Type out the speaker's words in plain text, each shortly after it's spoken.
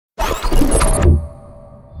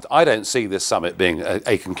I don't see this summit being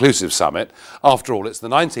a conclusive summit. After all, it's the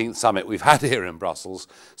 19th summit we've had here in Brussels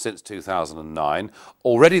since 2009.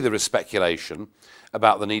 Already there is speculation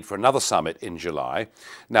about the need for another summit in July.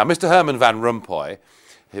 Now, Mr. Herman Van Rompuy,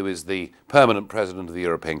 who is the permanent president of the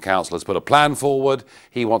European Council, has put a plan forward.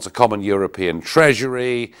 He wants a common European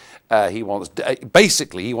treasury. He wants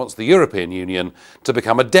the European Union to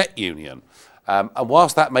become a debt union. And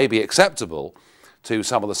whilst that may be acceptable to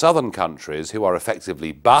some of the southern countries who are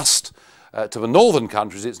effectively bust, to the northern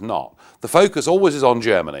countries it's not. The focus always is on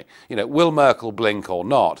Germany. You know, will Merkel blink or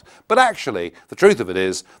not? But actually, the truth of it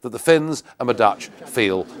is that the Finns and the Dutch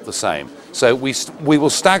feel the same. So we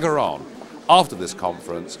will stagger on after this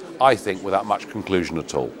conference, I think, without much conclusion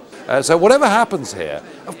at all. So whatever happens here,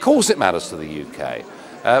 of course it matters to the UK.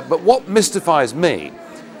 But what mystifies me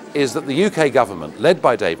is that the UK government, led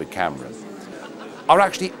by David Cameron, are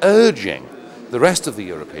actually urging the rest of the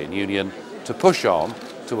European Union to push on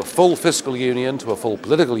to a full fiscal union, to a full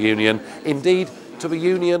political union, indeed to a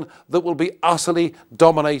union that will be utterly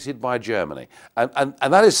dominated by Germany. And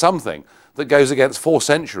that is something that goes against 4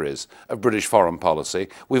 centuries of British foreign policy.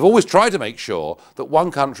 We've always tried to make sure that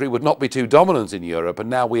one country would not be too dominant in Europe, and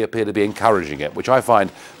now we appear to be encouraging it, which I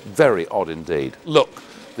find very odd indeed. Look,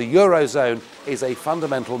 the Eurozone is a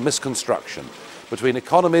fundamental misconstruction between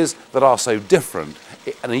economies that are so different.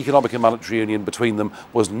 An economic and monetary union between them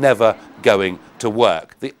was never going to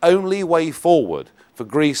work. The only way forward for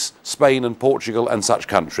Greece, Spain and Portugal and such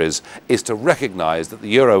countries is to recognise that the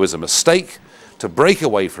euro is a mistake, to break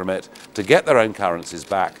away from it, to get their own currencies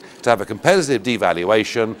back, to have a competitive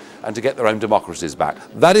devaluation and to get their own democracies back.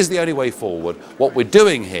 That is the only way forward. What we're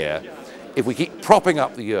doing here, if we keep propping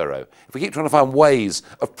up the euro, if we keep trying to find ways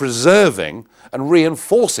of preserving and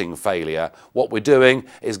reinforcing failure, what we're doing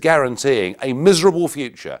is guaranteeing a miserable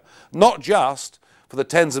future, not just for the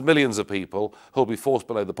tens of millions of people who will be forced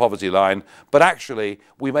below the poverty line, but actually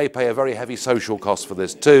we may pay a very heavy social cost for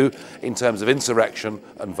this too, in terms of insurrection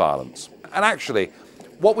and violence. And actually,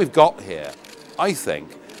 what we've got here, I think,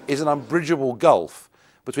 is an unbridgeable gulf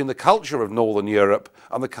between the culture of Northern Europe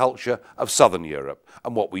and the culture of Southern Europe.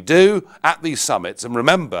 And what we do at these summits, and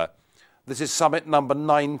remember, this is summit number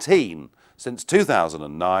 19 since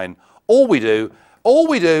 2009, all we do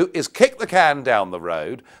is kick the can down the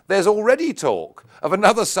road. There's already talk of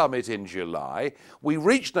another summit in July. We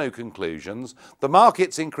reach no conclusions. The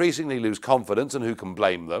markets increasingly lose confidence, and who can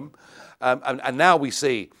blame them? And now we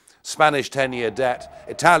see Spanish 10-year debt,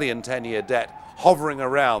 Italian 10-year debt hovering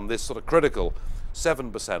around this sort of critical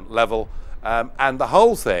 7% level, and the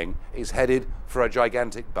whole thing is headed for a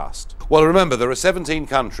gigantic bust. Well, remember, there are 17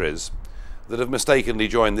 countries that have mistakenly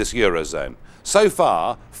joined this Eurozone. So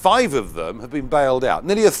far, 5 of them have been bailed out.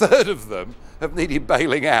 Nearly a third of them have needed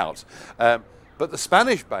bailing out. But the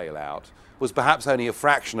Spanish bailout was perhaps only a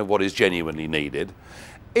fraction of what is genuinely needed.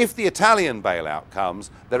 If the Italian bailout comes,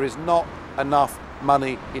 there is not enough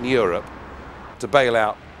money in Europe to bail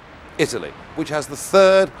out Italy, which has the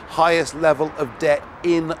 3rd highest level of debt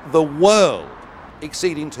in the world,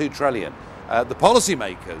 exceeding 2 trillion. The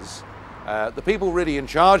policymakers, the people really in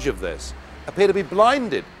charge of this, appear to be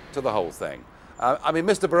blinded to the whole thing. I mean,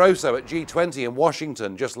 Mr. Barroso at G20 in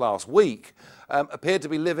Washington just last week appeared to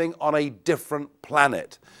be living on a different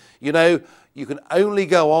planet. You know, you can only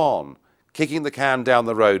go on kicking the can down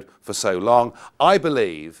the road for so long. I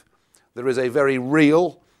believe there is a very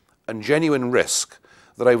real and genuine risk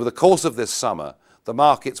that over the course of this summer, the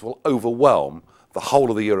markets will overwhelm the whole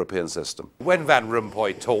of the European system. When Van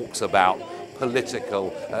Rompuy talks about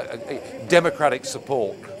political, democratic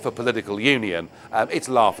support for political union, it's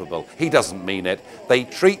laughable. He doesn't mean it. They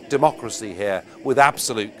treat democracy here with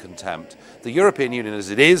absolute contempt. The European Union as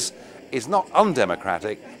it is not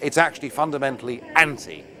undemocratic, it's actually fundamentally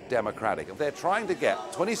anti-democratic. They're trying to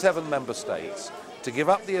get 27 member states to give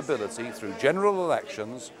up the ability through general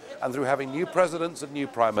elections and through having new presidents and new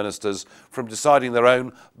prime ministers from deciding their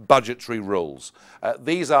own budgetary rules.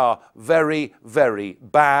 These are very, very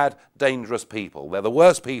bad, dangerous people. They're the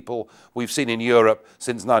worst people we've seen in Europe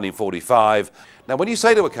since 1945. Now, when you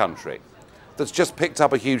say to a country that's just picked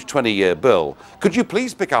up a huge 20-year bill, could you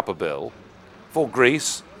please pick up a bill for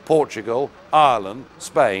Greece, Portugal, Ireland,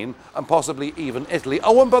 Spain, and possibly even Italy?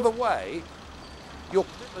 Oh, and by the way, your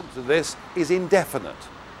commitment to this is indefinite.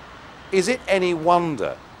 Is it any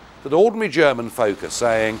wonder that ordinary German folk are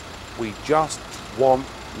saying, we just want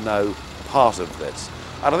no part of this?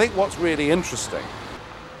 And I think what's really interesting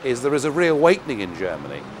is there is a reawakening in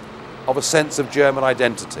Germany of a sense of German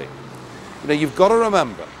identity. You know, you've got to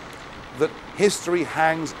remember that history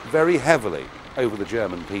hangs very heavily over the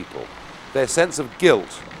German people. Their sense of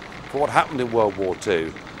guilt for what happened in World War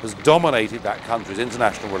II has dominated that country's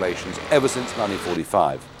international relations ever since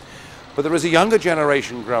 1945. But there is a younger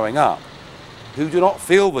generation growing up who do not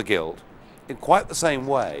feel the guilt in quite the same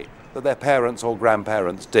way that their parents or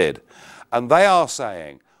grandparents did. And they are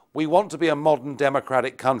saying, we want to be a modern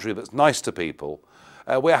democratic country that's nice to people.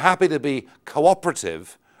 We're happy to be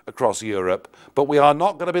cooperative across Europe, but we are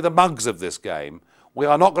not going to be the mugs of this game. We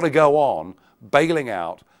are not going to go on bailing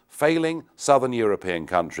out failing southern European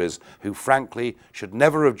countries who frankly should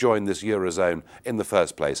never have joined this Eurozone in the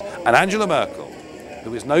first place. And Angela Merkel,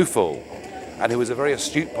 who is no fool and who is a very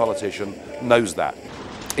astute politician, knows that.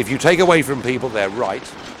 If you take away from people their right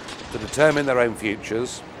to determine their own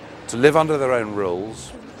futures, to live under their own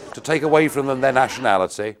rules, to take away from them their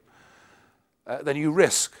nationality, then you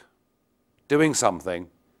risk doing something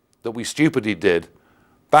that we stupidly did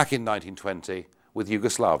back in 1920 with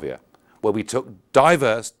Yugoslavia, where we took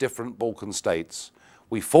diverse, different Balkan states,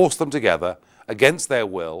 we forced them together against their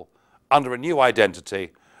will, under a new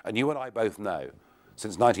identity, and you and I both know,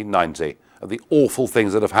 since 1990, of the awful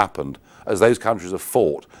things that have happened as those countries have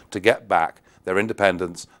fought to get back their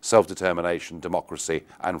independence, self-determination, democracy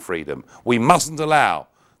and freedom. We mustn't allow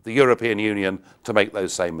the European Union to make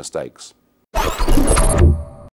those same mistakes.